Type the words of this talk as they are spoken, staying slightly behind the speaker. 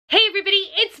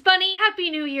Happy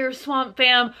New Year, Swamp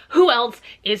Fam. Who else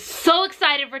is so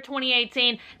excited for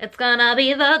 2018? It's gonna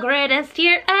be the greatest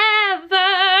year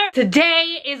ever.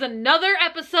 Today is another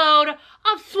episode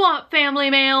of Swamp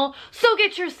Family Mail, so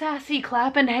get your sassy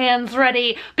clapping hands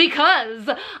ready because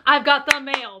I've got the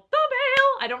mail. The mail!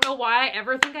 I don't know why I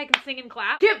ever think I can sing and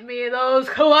clap. Give me those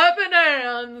clapping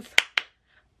hands.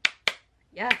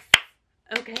 Yes.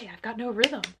 Okay, I've got no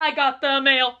rhythm. I got the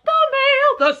mail,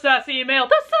 the sassy mail,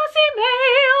 the sassy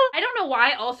mail. I don't know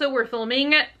why also we're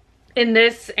filming in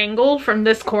this angle from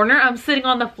this corner. I'm sitting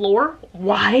on the floor.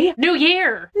 Why? New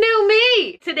year, new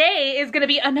me. Today is gonna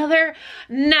be another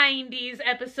 90s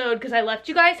episode because I left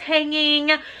you guys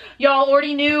hanging. Y'all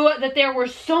already knew that there were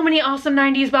so many awesome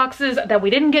 90s boxes that we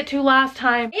didn't get to last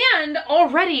time. And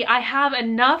already I have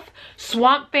enough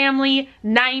Swamp Family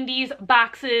 90s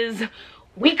boxes.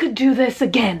 We could do this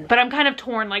again, but I'm kind of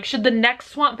torn. Like, should the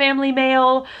next Swamp Family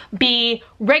mail be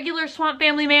regular Swamp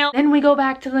Family mail? Then we go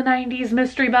back to the 90s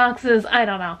mystery boxes. I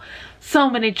don't know.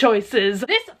 So many choices.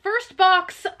 This first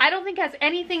box, I don't think has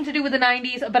anything to do with the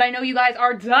 90s, but I know you guys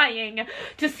are dying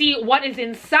to see what is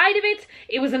inside of it.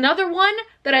 It was another one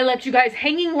that I left you guys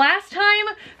hanging last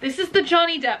time. This is the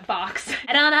Johnny Depp box.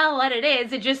 I don't know what it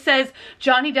is. It just says,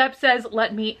 Johnny Depp says,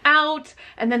 let me out.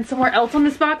 And then somewhere else on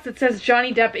this box, it says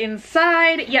Johnny Depp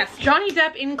inside. Yes, Johnny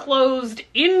Depp enclosed.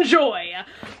 Enjoy.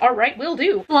 All right, will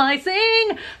do.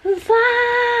 Slicing,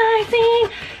 slicing,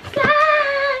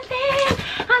 slicing.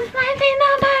 I'm slicing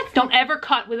the box. Don't ever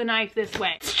cut with a knife this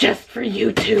way. It's just for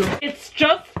you two. It's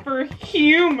just for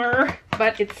humor.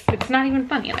 But it's not even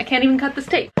funny and I can't even cut this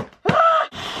tape.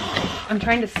 I'm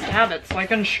trying to stab it so I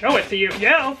can show it to you.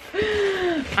 Yes.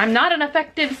 I'm not an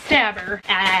effective stabber.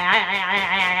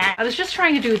 I was just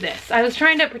trying to do this. I was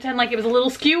trying to pretend like it was a little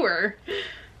skewer.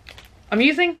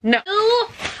 Amusing? No. Ooh,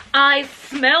 I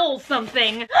smell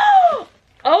something.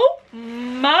 Oh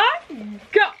my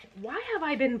God. Why have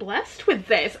I been blessed with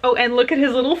this? Oh, and look at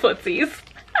his little footsies.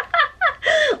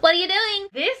 What are you doing?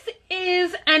 This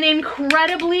is an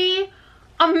incredibly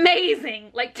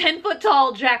amazing, like 10-foot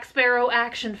tall Jack Sparrow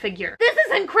action figure. This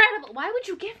is incredible. Why would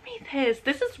you give me this?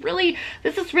 This is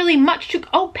really much too,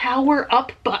 oh, power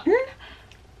up button?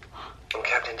 I'm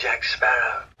Captain Jack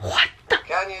Sparrow. What the?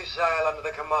 Can you sail under the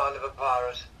command of a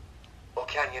pirate? Or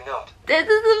can you not? This is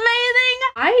amazing.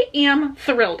 I am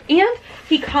thrilled. And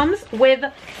he comes with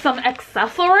some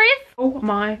accessories. Oh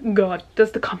my God.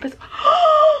 Does the compass,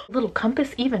 little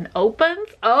compass even opens?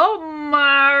 Oh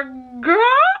my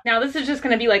God. Now this is just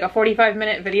gonna be like a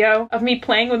 45-minute video of me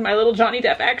playing with my little Johnny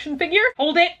Depp action figure.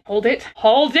 Hold it, hold it,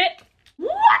 hold it.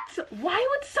 What? Why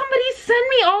would somebody send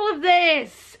me all of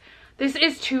this? This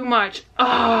is too much.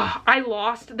 Oh, I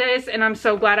lost this and I'm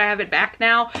so glad I have it back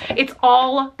now. It's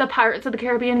all the Pirates of the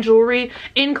Caribbean jewelry,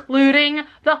 including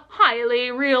the highly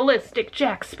realistic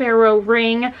Jack Sparrow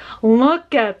ring.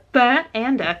 Look at that,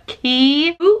 and a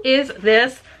key. Who is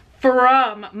this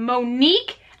from?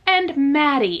 Monique and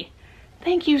Maddie.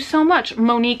 Thank you so much,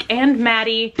 Monique and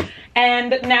Maddie.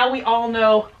 And now we all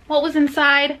know what was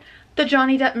inside the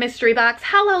Johnny Depp mystery box.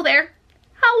 Hello there.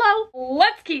 Hello.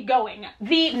 Let's keep going.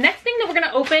 The next thing that we're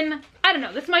gonna open, I don't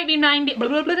know, this might be 90,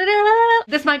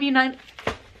 this might be 90,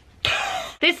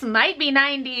 this might be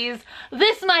 90s,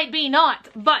 this might be not,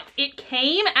 but it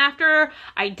came after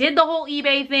I did the whole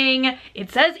eBay thing. It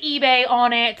says eBay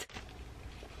on it.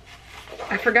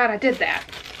 I forgot I did that.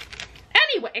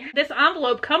 Anyway, this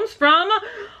envelope comes from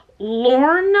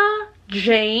Lorna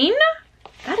Jane.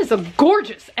 That is a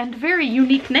gorgeous and very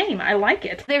unique name. I like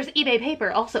it. There's eBay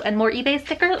paper also and more eBay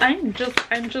stickers. I'm so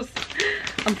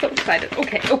excited.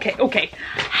 Okay.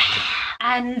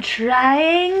 I'm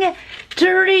trying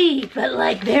to read, but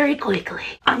like very quickly.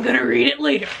 I'm gonna read it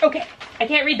later. Okay, I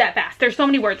can't read that fast. There's so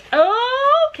many words.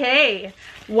 Okay.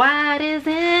 What is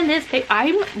in this paper?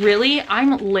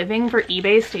 I'm living for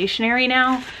eBay stationery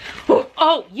now.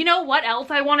 Oh, you know what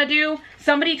else I want to do?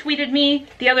 Somebody tweeted me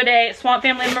the other day, Swamp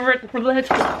Family member.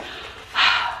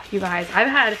 You guys, I've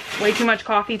had way too much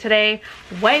coffee today.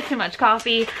 Way too much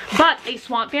coffee. But a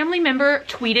Swamp Family member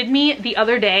tweeted me the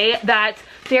other day that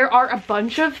there are a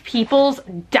bunch of people's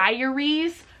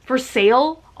diaries for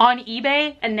sale on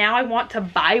eBay. And now I want to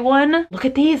buy one. Look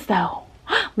at these though.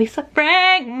 Lisa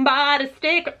Frank bought a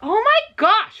sticker. Oh my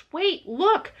gosh, wait,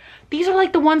 look. These are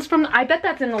like the ones from, I bet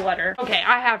that's in the letter. Okay,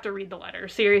 I have to read the letter,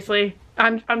 seriously.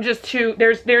 I'm just too,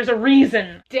 there's a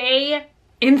reason. Day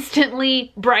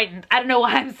instantly brightened. I don't know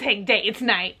why I'm saying day, it's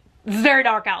night. It's very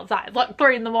dark outside, like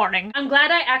 3 in the morning. I'm glad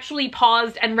I actually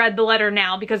paused and read the letter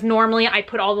now, because normally I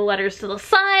put all the letters to the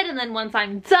side, and then once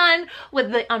I'm done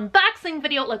with the unboxing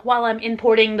video, like while I'm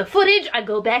importing the footage, I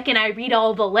go back and I read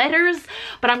all the letters.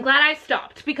 But I'm glad I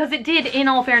stopped, because it did, in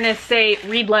all fairness, say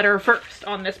read letter first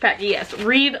on this pack. Yes,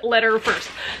 read letter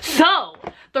first. So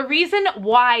the reason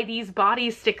why these body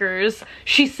stickers,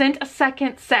 she sent a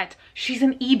second set. She's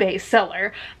an eBay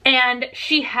seller, and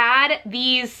she had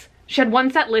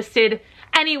one set listed.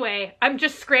 Anyway, I'm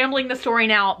just scrambling the story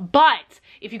now, but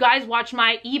if you guys watch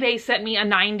my eBay sent me a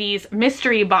 90s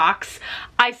mystery box,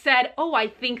 I said, oh, I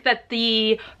think that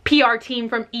the PR team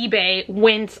from eBay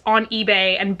went on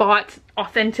eBay and bought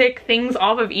authentic things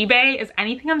off of eBay. Is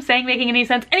anything I'm saying making any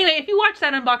sense? Anyway, if you watched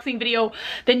that unboxing video,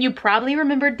 then you probably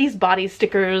remembered these body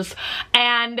stickers,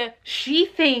 and she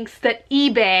thinks that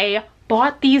eBay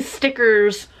bought these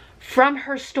stickers from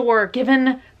her store,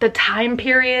 given the time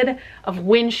period of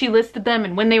when she listed them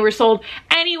and when they were sold.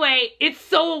 Anyway, it's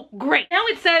so great. Now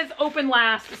it says open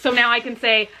last, so now I can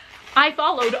say I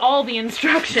followed all the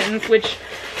instructions, which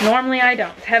normally I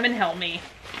don't. Heaven help me.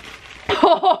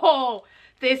 Oh,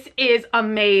 this is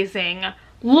amazing.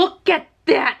 Look at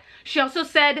that. She also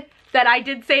said that I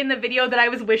did say in the video that I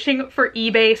was wishing for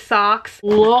eBay socks.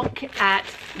 Look at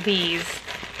these.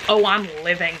 Oh, I'm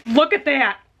living. Look at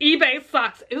that. eBay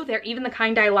socks. Ooh, they're even the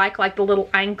kind I like the little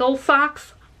ankle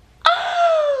socks.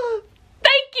 Oh,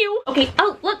 thank you. Okay,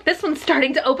 oh, look, this one's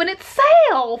starting to open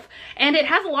itself. And it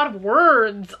has a lot of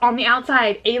words on the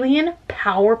outside. Alien,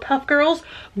 Powerpuff Girls,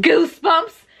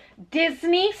 Goosebumps,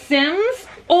 Disney, Sims.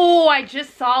 Oh, I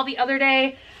just saw the other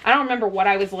day, I don't remember what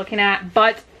I was looking at,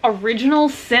 but original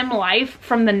Sim Life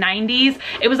from the 90s.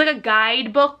 It was like a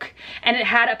guidebook, and it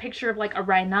had a picture of like a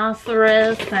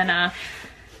rhinoceros and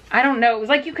I don't know, it was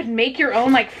like you could make your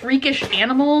own like freakish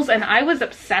animals, and I was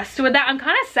obsessed with that. I'm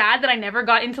kind of sad that I never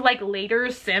got into like later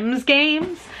Sims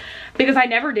games, because I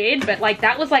never did, but like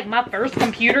that was like my first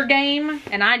computer game,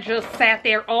 and I just sat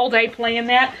there all day playing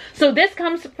that. So this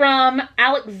comes from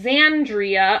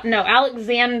Alexandra.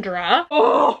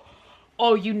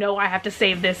 Oh, you know I have to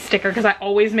save this sticker because I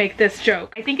always make this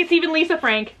joke. I think it's even Lisa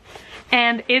Frank,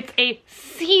 and it's a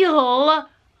seal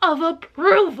of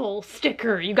approval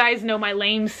sticker. You guys know my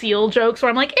lame seal jokes where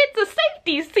I'm like, it's a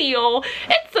safety seal.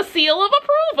 It's a seal of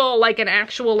approval, like an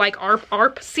actual like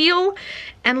ARP seal.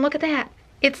 And look at that.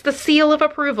 It's the seal of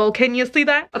approval. Can you see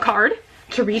that? A card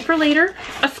to read for later.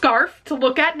 A scarf to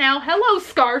look at now. Hello,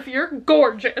 scarf. You're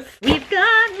gorgeous. We've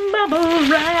got bubble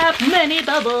wrap, many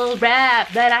bubble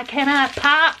wrap that I cannot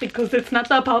pop because it's not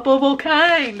the poppable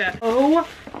kind. Oh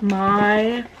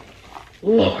my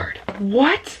Lord.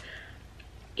 What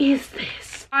is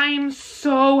this? I'm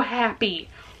so happy.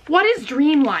 What is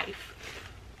Dream Life?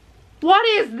 What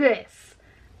is this?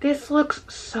 This looks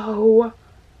so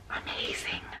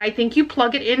amazing. I think you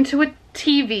plug it into a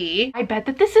TV. I bet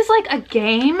that this is like a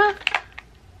game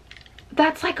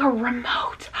that's like a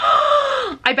remote.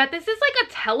 I bet this is like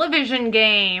a television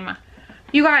game.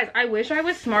 You guys, I wish I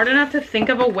was smart enough to think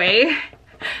of a way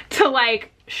to like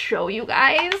show you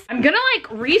guys. I'm gonna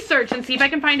like research and see if I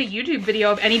can find a YouTube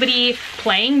video of anybody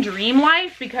playing Dream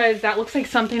Life, because that looks like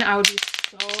something I would be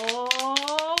so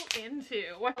into.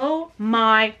 Oh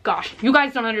my gosh, you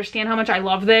guys don't understand how much I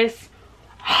love this.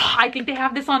 I think they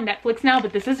have this on Netflix now,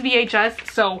 but this is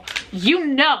VHS, so you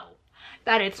know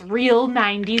that it's real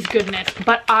 90s goodness.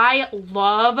 But I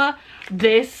love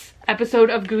this episode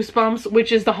of Goosebumps,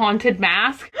 which is the haunted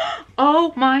mask.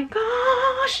 Oh my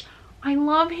gosh, I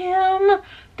love him.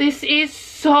 This is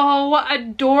so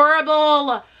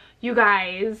adorable, you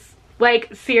guys.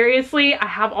 Like, seriously, I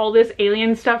have all this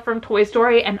alien stuff from Toy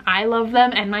Story, and I love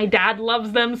them, and my dad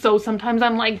loves them. So sometimes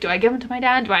I'm like, do I give them to my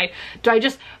dad? Do I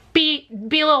just be a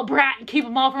little brat and keep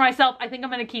them all for myself? I think I'm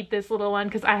gonna keep this little one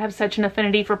because I have such an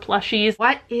affinity for plushies.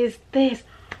 What is this?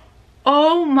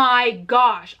 Oh my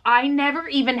gosh, I never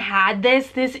even had this.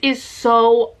 This is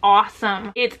so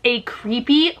awesome. It's a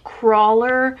creepy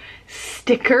crawler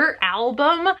sticker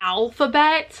album.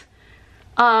 Alphabet,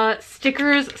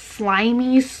 stickers,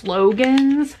 slimy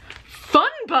slogans, fun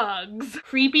bugs,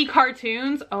 creepy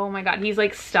cartoons. Oh my god, he's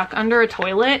like stuck under a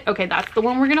toilet. Okay, that's the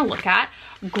one we're gonna look at.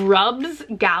 Grubs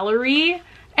Gallery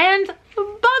and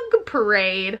Bug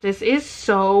Parade. This is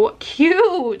so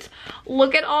cute.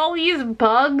 Look at all these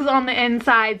bugs on the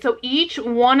inside. So each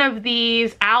one of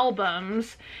these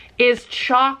albums is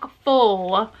chock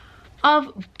full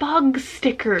of bug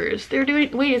stickers. They're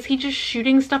doing, wait, is he just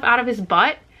shooting stuff out of his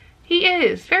butt? He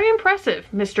is. Very impressive,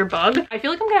 Mr. Bug. I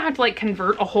feel like I'm gonna have to like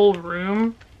convert a whole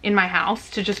room in my house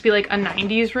to just be like a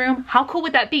 90s room. How cool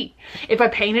would that be? If I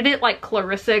painted it like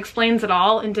Clarissa Explains It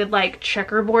All and did like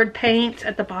checkerboard paint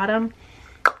at the bottom.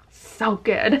 So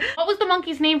good. What was the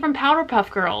monkey's name from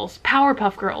Powerpuff Girls?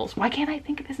 Powerpuff Girls. Why can't I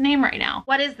think of his name right now?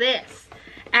 What is this?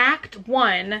 Act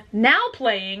 1, now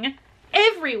playing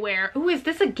everywhere. Ooh, is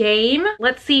this a game?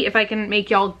 Let's see if I can make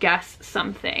y'all guess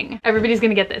something. Everybody's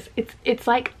gonna get this. It's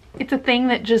like, it's a thing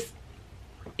that just,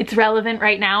 it's relevant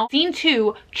right now. Scene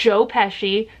 2, Joe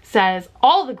Pesci says,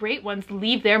 all the great ones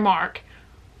leave their mark.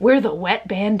 We're the wet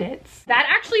bandits. That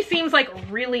actually seems like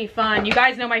really fun. You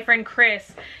guys know my friend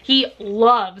Chris. He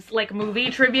loves like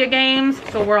movie trivia games,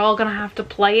 so we're all gonna have to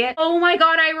play it. Oh my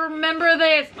God, I remember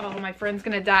this. Oh, my friend's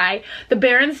gonna die. The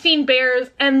Berenstein Bears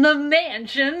and the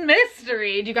Mansion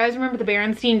Mystery. Do you guys remember the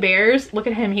Berenstein Bears? Look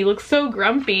at him, he looks so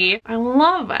grumpy. I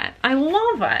love it, I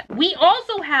love it. We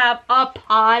also have a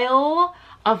pile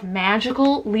of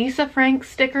magical Lisa Frank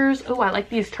stickers. Oh, I like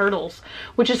these turtles,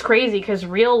 which is crazy because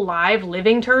real live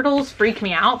living turtles freak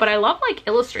me out, but I love like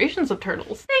illustrations of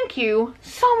turtles. Thank you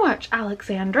so much,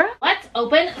 Alexandra. Let's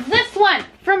open this one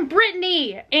from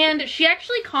Brittany. And she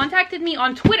actually contacted me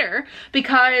on Twitter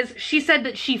because she said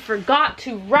that she forgot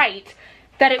to write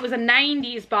that it was a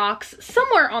 90s box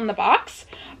somewhere on the box,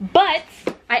 but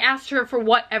I asked her for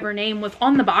whatever name was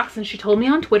on the box and she told me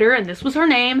on Twitter and this was her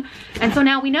name. And so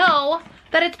now we know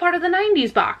that it's part of the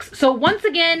 90s box. So once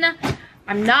again,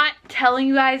 I'm not telling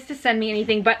you guys to send me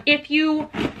anything, but if you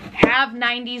have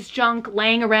 90s junk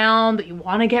laying around that you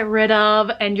want to get rid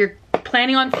of and you're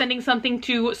planning on sending something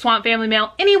to Swamp Family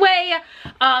Mail anyway,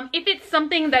 if it's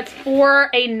something that's for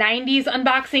a 90s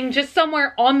unboxing, just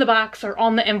somewhere on the box or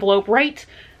on the envelope, write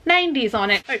 90s on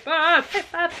it.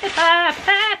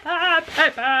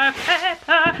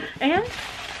 And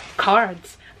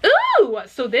cards. Ooh,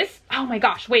 so this, oh my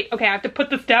gosh, wait, okay, I have to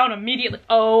put this down immediately.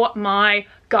 Oh my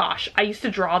gosh, I used to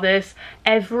draw this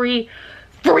every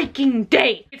freaking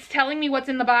day. It's telling me what's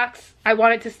in the box. I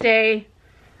want it to stay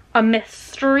a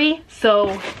mystery,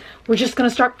 so we're just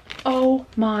gonna start. Oh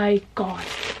my god.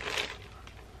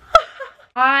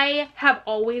 I have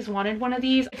always wanted one of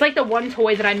these. It's like the one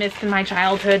toy that I missed in my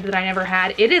childhood that I never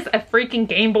had. It is a freaking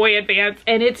Game Boy Advance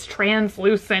and it's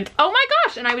translucent. Oh my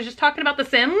gosh, and I was just talking about The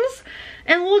Sims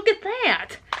and look at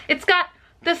that. It's got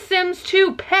The Sims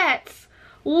 2 pets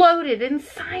loaded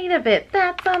inside of it.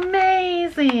 That's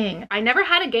amazing. I never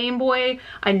had a Game Boy.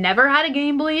 I never had a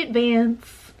Game Boy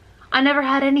Advance. I never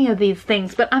had any of these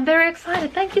things, but I'm very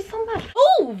excited. Thank you so much.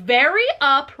 Oh, very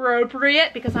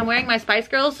appropriate because I'm wearing my Spice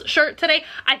Girls shirt today.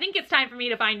 I think it's time for me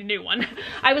to find a new one.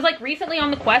 I was like recently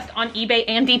on the quest on eBay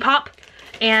and Depop,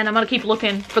 and I'm gonna keep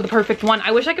looking for the perfect one.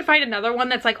 I wish I could find another one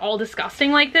that's like all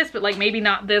disgusting like this, but like maybe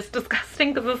not this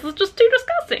disgusting because this is just too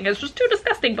disgusting. It's just too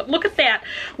disgusting, but look at that.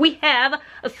 We have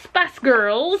a Spice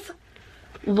Girls.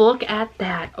 Look at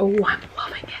that. Oh, I'm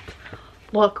loving it.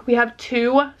 Look, we have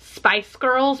 2 Spice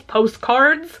Girls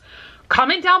postcards.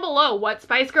 Comment down below what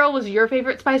Spice Girl was your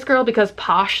favorite Spice Girl, because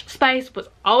Posh Spice was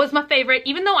always my favorite,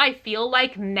 even though I feel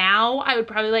like now I would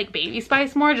probably like Baby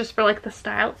Spice more just for like the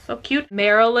style. It's so cute.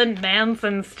 Marilyn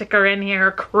Manson sticker in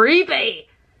here. Creepy.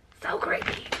 So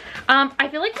creepy. I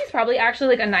feel like he's probably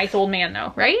actually like a nice old man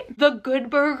though, right? The Good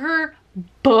Burger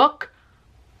book.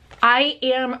 I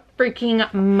am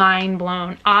freaking mind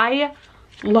blown. I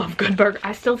love Good Burger.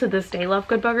 I still to this day love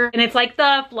Good Burger. And it's like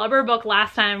the Flubber book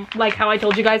last time, like how I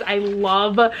told you guys, I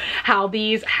love how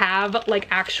these have like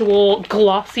actual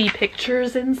glossy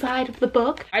pictures inside of the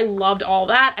book. I loved all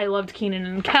that. I loved Kenan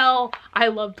and Kel. I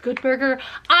loved Good Burger.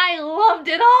 I loved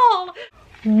it all.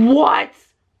 What?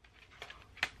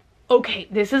 Okay,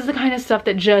 this is the kind of stuff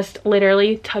that just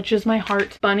literally touches my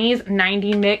heart. Bunnies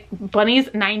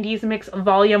 90s Mix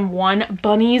Volume 1.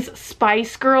 Bunnies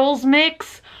Spice Girls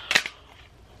Mix.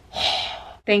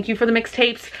 Thank you for the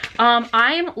mixtapes.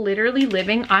 I am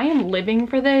living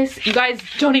for this. You guys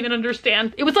don't even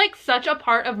understand. It was like such a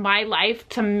part of my life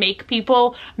to make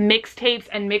people mixtapes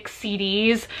and mix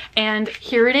CDs, and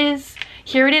here it is.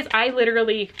 Here it is. I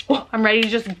literally, I'm ready to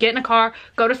just get in a car,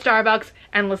 go to Starbucks,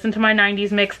 and listen to my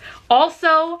 90s mix.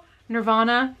 Also,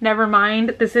 Nirvana,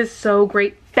 Nevermind. This is so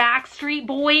great. Backstreet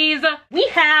Boys. We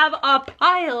have a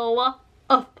pile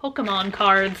of Pokemon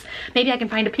cards. Maybe I can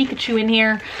find a Pikachu in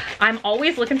here. I'm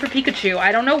always looking for Pikachu.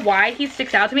 I don't know why he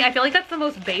sticks out to me. I feel like that's the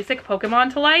most basic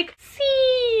Pokemon to like.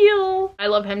 Seal. I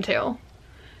love him too.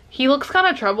 He looks kind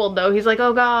of troubled though. He's like,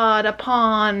 oh god, a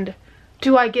pond.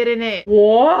 Do I get in it?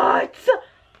 What?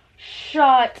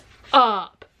 Shut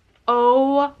up.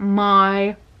 Oh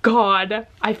my god.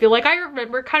 I feel like I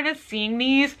remember kind of seeing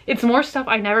these. It's more stuff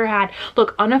I never had.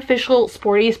 Look, unofficial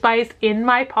Sporty Spice in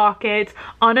my pocket.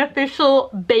 Unofficial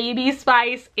Baby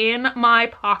Spice in my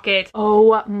pocket.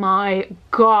 Oh my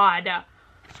god.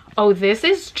 Oh, this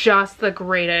is just the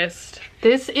greatest.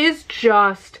 This is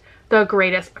just the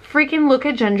greatest. Freaking look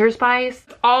at Ginger Spice.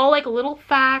 It's all like little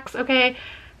facts, okay?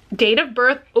 Date of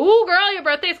birth. Oh, girl, your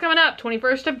birthday's coming up.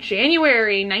 21st of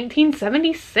January,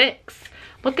 1976.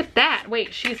 Look at that.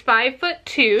 Wait, she's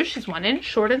 5'2". She's 1 inch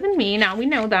shorter than me. Now we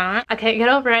know that. I can't get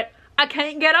over it. I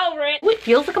can't get over it. Ooh, it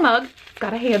feels like a mug. It's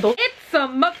got a handle. It's a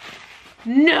mug.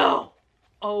 No.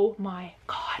 Oh my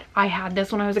god. I had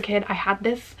this when I was a kid. I had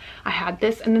this,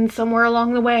 and then somewhere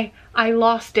along the way, I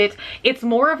lost it. It's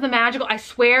more of the magical, I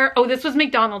swear. Oh, this was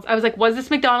McDonald's. I was like, was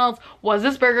this McDonald's? Was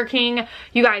this Burger King?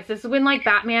 You guys, this is when like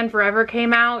Batman Forever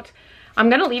came out. I'm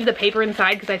gonna leave the paper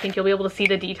inside because I think you'll be able to see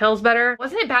the details better.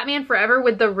 Wasn't it Batman Forever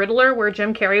with the Riddler where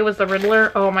Jim Carrey was the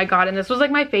Riddler? Oh my god, and this was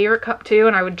like my favorite cup too,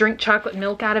 and I would drink chocolate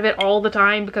milk out of it all the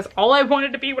time because all I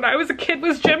wanted to be when I was a kid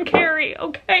was Jim Carrey,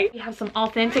 okay? We have some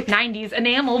authentic 90s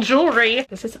enamel jewelry.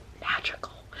 This is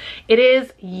magical. It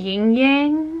is yin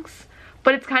yangs,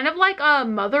 but it's kind of like a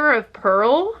mother of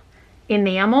pearl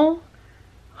enamel.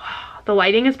 The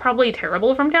lighting is probably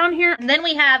terrible from down here. And then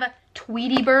we have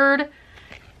Tweety Bird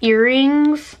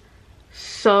earrings.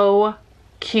 So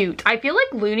cute. I feel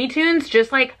like Looney Tunes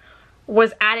just like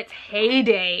was at its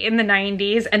heyday in the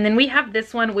 90s. And then we have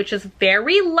this one, which is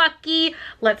very lucky.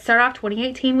 Let's start off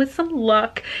 2018 with some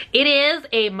luck. It is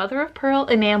a mother of pearl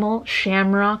enamel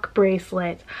shamrock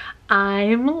bracelet.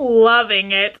 I'm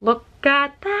loving it. Look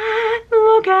at that,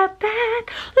 look at that,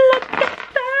 look at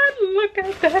that, look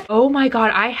at that. Oh my god,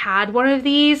 I had one of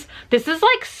these. This is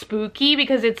like spooky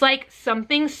because it's like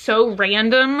something so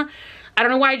random. I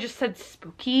don't know why I just said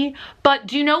spooky, but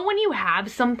do you know when you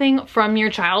have something from your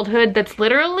childhood that's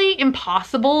literally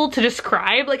impossible to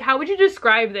describe? Like, how would you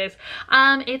describe this?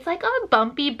 It's like a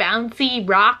bumpy, bouncy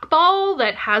rock ball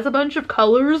that has a bunch of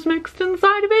colors mixed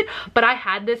inside of it, but I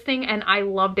had this thing and I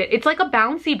loved it. It's like a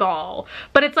bouncy ball,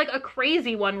 but it's like a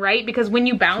crazy one, right? Because when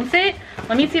you bounce it,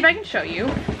 let me see if I can show you.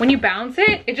 When you bounce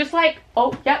it, it just like,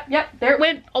 oh, yep, there it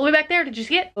went, all the way back there. Did you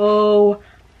see it? Oh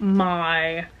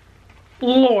my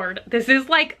Lord, this is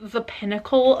like the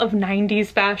pinnacle of 90s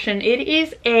fashion. It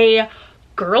is a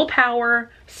girl power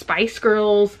Spice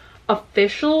Girls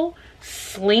official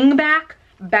slingback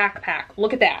backpack.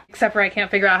 Look at that. Except for I can't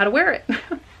figure out how to wear it.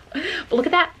 But look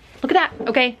at that. Look at that.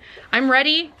 Okay, I'm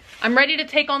ready. I'm ready to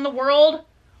take on the world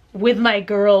with my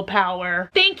girl power.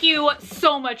 Thank you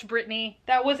so much, Brittany.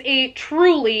 That was a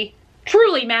truly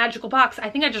magical box.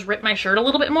 I think I just ripped my shirt a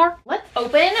little bit more. Let's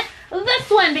open this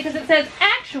one because it says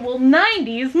actual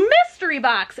 90s mystery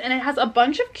box and it has a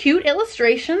bunch of cute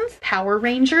illustrations. Power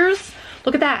Rangers.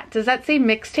 Look at that. Does that say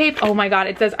mixtape? Oh my god,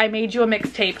 it says I made you a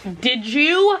mixtape. Did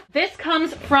you? This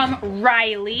comes from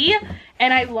Riley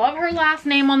and I love her last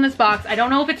name on this box. I don't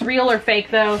know if it's real or fake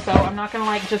though, so I'm not gonna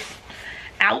like just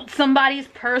out somebody's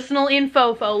personal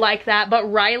info like that,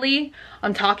 but Riley,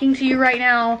 I'm talking to you right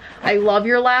now. I love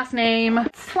your last name.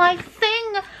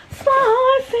 Slicing.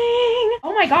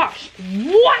 Oh my gosh,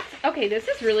 what? Okay, this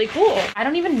is really cool. I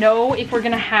don't even know if we're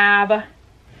gonna have,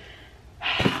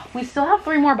 we still have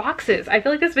 3 more boxes. I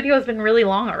feel like this video has been really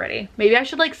long already. Maybe I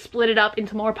should like split it up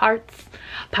into more parts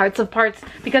of parts,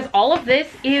 because all of this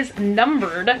is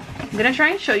numbered. I'm gonna try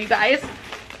and show you guys.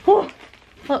 Whew.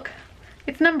 Look,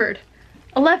 it's numbered.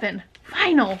 11.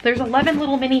 Final. There's 11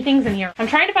 little mini things in here. I'm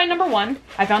trying to find number 1.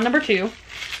 I found number 2.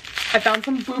 I found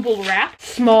some booble wrap.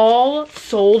 Small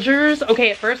soldiers.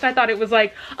 Okay, at first I thought it was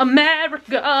like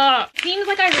America. Seems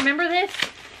like I remember this,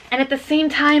 and at the same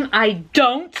time I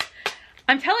don't.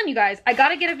 I'm telling you guys, I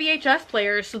gotta get a VHS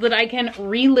player so that I can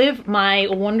relive my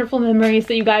wonderful memories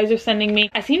that you guys are sending me.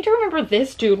 I seem to remember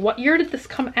this, dude. What year did this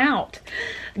come out?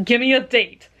 Give me a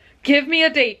date. Give me a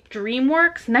date.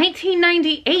 DreamWorks,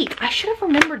 1998. I should have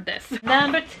remembered this.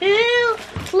 Number 2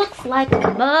 looks like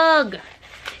a mug.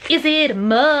 Is it a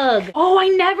mug? Oh, I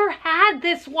never had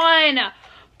this one,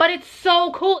 but it's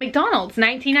so cool. McDonald's,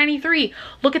 1993.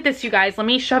 Look at this, you guys. Let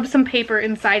me shove some paper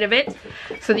inside of it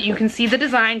so that you can see the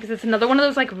design, because it's another one of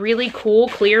those like really cool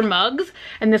clear mugs.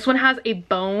 And this one has a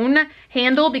bone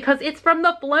handle because it's from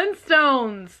the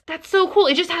Flintstones. That's so cool.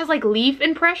 It just has like leaf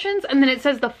impressions, and then it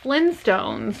says the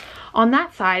Flintstones on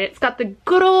that side. It's got the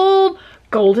good old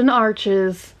golden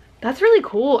arches. That's really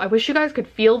cool. I wish you guys could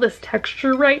feel this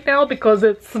texture right now because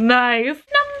it's nice.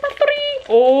 Number 3.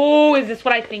 Oh, is this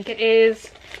what I think it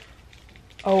is?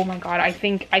 Oh my god, I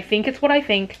think it's what I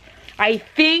think. I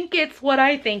think it's what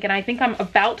I think, and I think I'm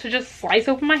about to just slice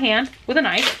open my hand with a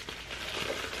knife.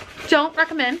 Don't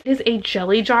recommend. It is a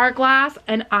jelly jar glass,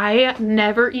 and I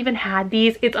never even had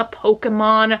these. It's a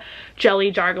Pokemon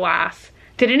jelly jar glass.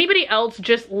 Did anybody else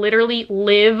just literally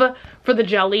live for the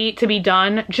jelly to be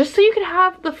done just so you could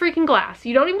have the freaking glass?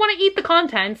 You don't even want to eat the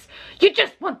contents. You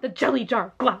just want the jelly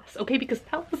jar glass, okay? Because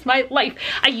that was my life.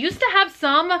 I used to have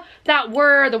some that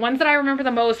were, the ones that I remember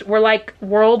the most were like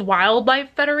World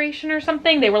Wildlife Federation or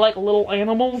something. They were like little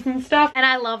animals and stuff. And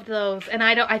I loved those. And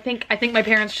I think my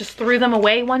parents just threw them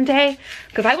away one day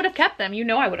because I would have kept them. You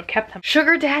know I would have kept them.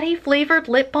 Sugar Daddy flavored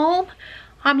lip balm.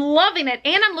 I'm loving it,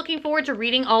 and I'm looking forward to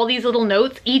reading all these little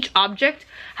notes. Each object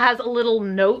has a little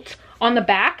note on the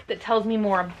back that tells me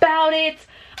more about it,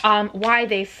 why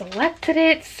they selected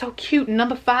it. So cute.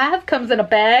 Number 5 comes in a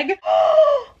bag.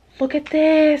 Look at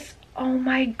this. Oh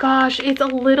my gosh, it's a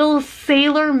little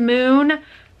Sailor Moon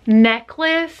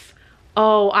necklace.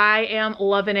 Oh, I am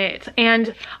loving it.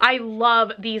 And I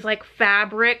love these like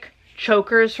fabric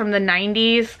chokers from the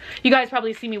 90s. You guys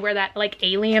probably see me wear that like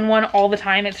alien one all the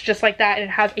time. It's just like that, and it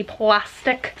has a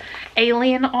plastic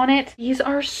alien on it. These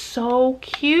are so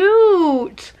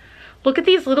cute. Look at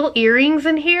these little earrings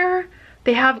in here.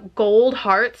 They have gold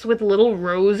hearts with little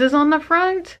roses on the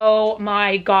front. Oh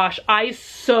my gosh, I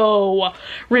so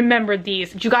remembered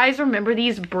these. Do you guys remember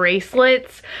these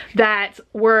bracelets that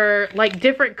were like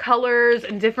different colors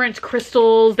and different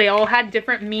crystals? They all had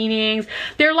different meanings.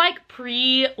 They're like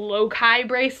pre-loci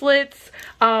bracelets,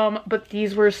 but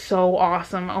these were so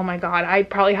awesome. Oh my god, I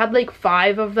probably had like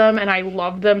 5 of them, and I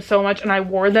loved them so much, and I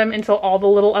wore them until all the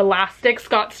little elastics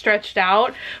got stretched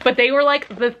out, but they were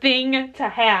like the thing to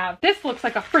have. This looks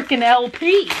like a freaking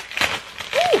LP.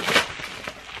 Ooh,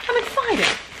 I'm excited.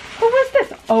 Who is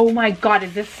this? Oh my god,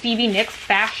 is this Stevie Nicks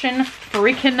fashion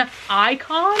freaking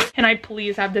icon? Can I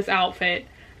please have this outfit?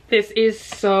 This is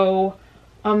so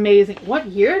amazing. What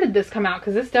year did this come out?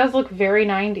 Because this does look very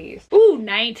 90s. Ooh,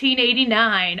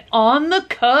 1989. On the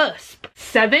cusp.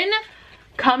 7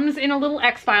 comes in a little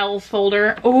X-Files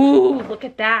folder. Ooh, look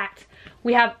at that.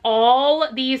 We have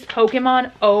all these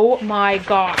Pokemon. Oh my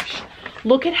gosh.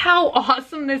 Look at how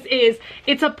awesome this is.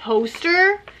 It's a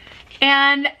poster,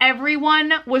 and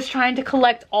everyone was trying to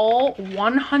collect all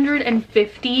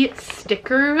 150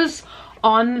 stickers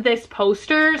on this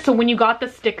poster. So when you got the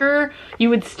sticker,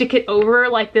 you would stick it over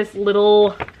like this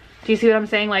little, do you see what I'm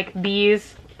saying? Like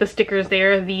these, the stickers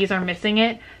there, these are missing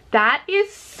it. That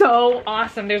is so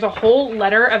awesome. There's a whole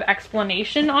letter of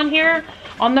explanation on here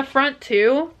on the front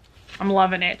too. I'm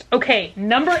loving it. Okay,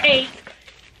 number 8.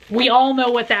 We all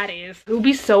know what that is. It would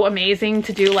be so amazing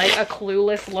to do like a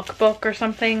Clueless lookbook or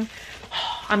something.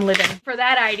 I'm living for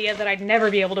that idea that I'd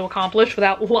never be able to accomplish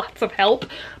without lots of help.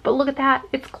 But look at that,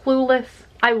 it's Clueless.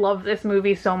 I love this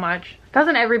movie so much.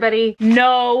 Doesn't everybody?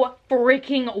 No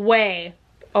freaking way.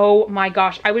 Oh my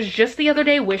gosh, I was just the other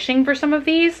day wishing for some of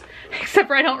these, except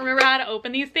for I don't remember how to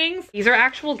open these things. These are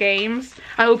actual games.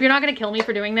 I hope you're not gonna kill me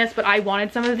for doing this, but I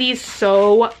wanted some of these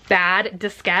so bad.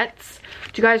 Diskettes.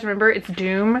 Do you guys remember? It's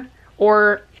Doom,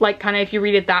 or like kind of if you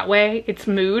read it that way, it's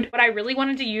Mood. What I really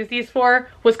wanted to use these for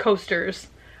was coasters.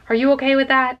 Are you okay with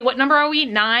that? What number are we?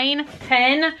 9,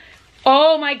 10?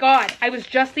 Oh my god, I was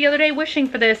just the other day wishing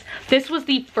for this. This was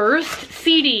the first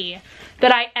CD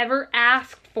that I ever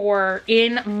asked for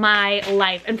in my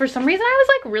life, and for some reason I was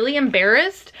like really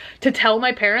embarrassed to tell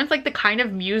my parents like the kind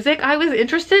of music I was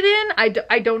interested in.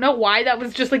 I don't know why. That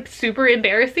was just like super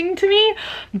embarrassing to me,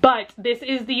 but this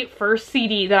is the first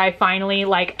CD that I finally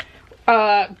like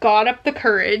got up the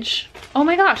courage. Oh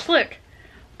my gosh, look.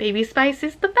 Baby Spice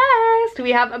is the best.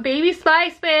 We have a Baby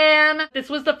Spice fan. This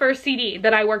was the first CD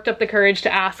that I worked up the courage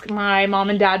to ask my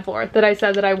mom and dad for, that I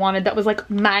said that I wanted. That was like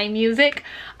my music.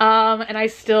 And I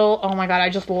still, oh my god, I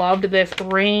just loved this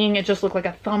ring. It just looked like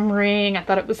a thumb ring. I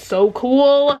thought it was so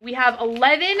cool. We have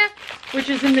 11, which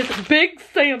is in this big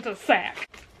Santa sack.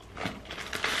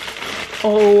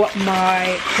 Oh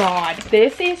my god,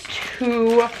 this is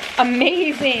too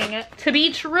amazing to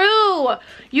be true.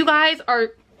 You guys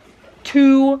are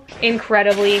too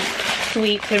incredibly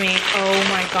sweet to me. Oh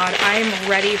my god, I'm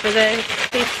ready for this.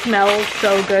 They smell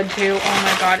so good too. Oh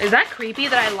my god, is that creepy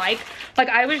that I like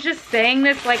I was just saying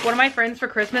this, like one of my friends for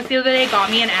Christmas the other day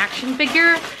got me an action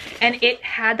figure, and it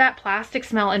had that plastic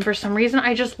smell, and for some reason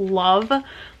I just love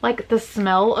like the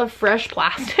smell of fresh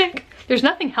plastic. There's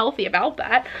nothing healthy about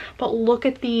that, but look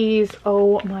at these.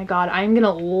 Oh my god, I'm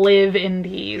gonna live in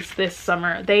these this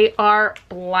summer. They are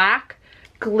black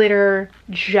glitter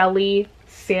jelly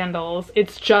sandals.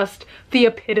 It's just the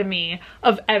epitome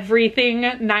of everything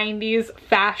 90s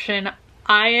fashion.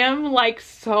 I am like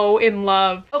so in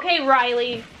love. Okay,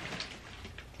 Riley,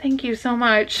 Thank you so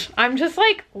much. I'm just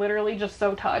like literally just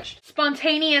so touched.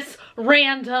 Spontaneous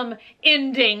random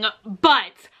ending,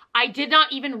 but I did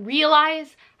not even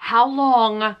realize how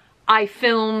long I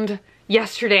filmed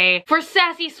yesterday. For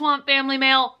Sassy Swamp Family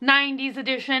Mail 90s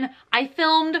edition, I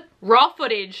filmed raw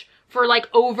footage for like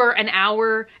over an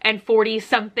hour and 40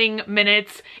 something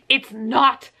minutes. It's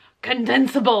not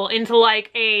condensable into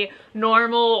like a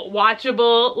normal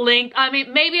watchable length. I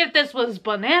mean, maybe if this was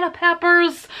Banana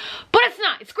Peppers, but it's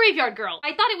not. It's Graveyard Girl.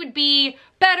 I thought it would be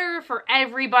better for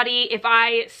everybody if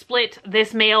I split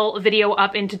this mail video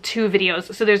up into 2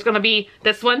 videos. So there's gonna be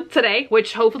this one today,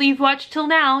 which hopefully you've watched till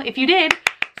now. If you did,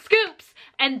 scoops.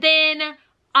 And then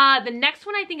the next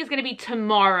one I think is gonna be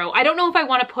tomorrow. I don't know if I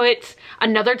wanna put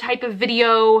another type of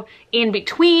video in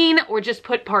between or just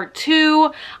put part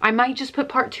 2. I might just put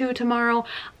part 2 tomorrow.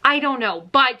 I don't know,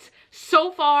 but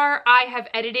so far I have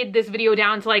edited this video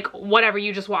down to like whatever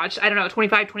you just watched. I don't know,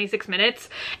 25, 26 minutes.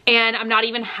 And I'm not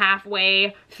even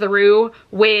halfway through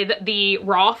with the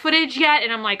raw footage yet.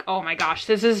 And I'm like, oh my gosh,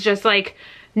 this is just like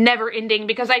never ending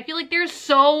because I feel like there's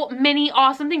so many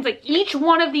awesome things. Like each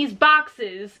one of these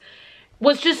boxes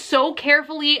was just so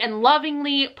carefully and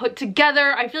lovingly put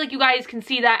together. I feel like you guys can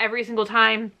see that every single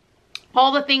time.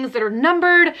 All the things that are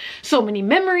numbered, so many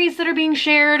memories that are being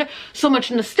shared, so much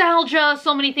nostalgia,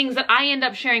 so many things that I end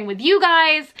up sharing with you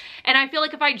guys. And I feel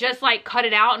like if I just like cut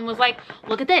it out and was like,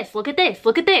 look at this, look at this,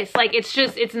 look at this. Like it's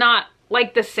just, it's not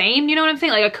like the same, you know what I'm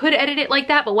saying? Like I could edit it like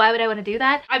that, but why would I want to do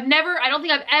that? I don't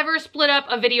think I've ever split up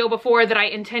a video before that I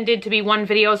intended to be one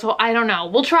video, so I don't know.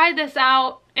 We'll try this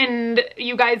out and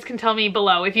you guys can tell me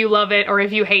below if you love it or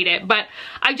if you hate it. But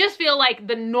I just feel like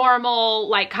the normal,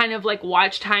 like kind of like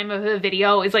watch time of a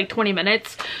video is like 20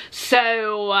 minutes.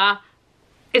 So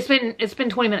it's been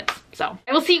 20 minutes. So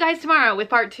I will see you guys tomorrow with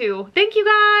part 2. Thank you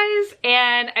guys,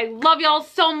 and I love y'all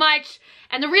so much.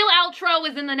 And the real outro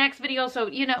is in the next video, so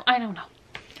you know, I don't know.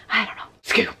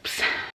 Scoops.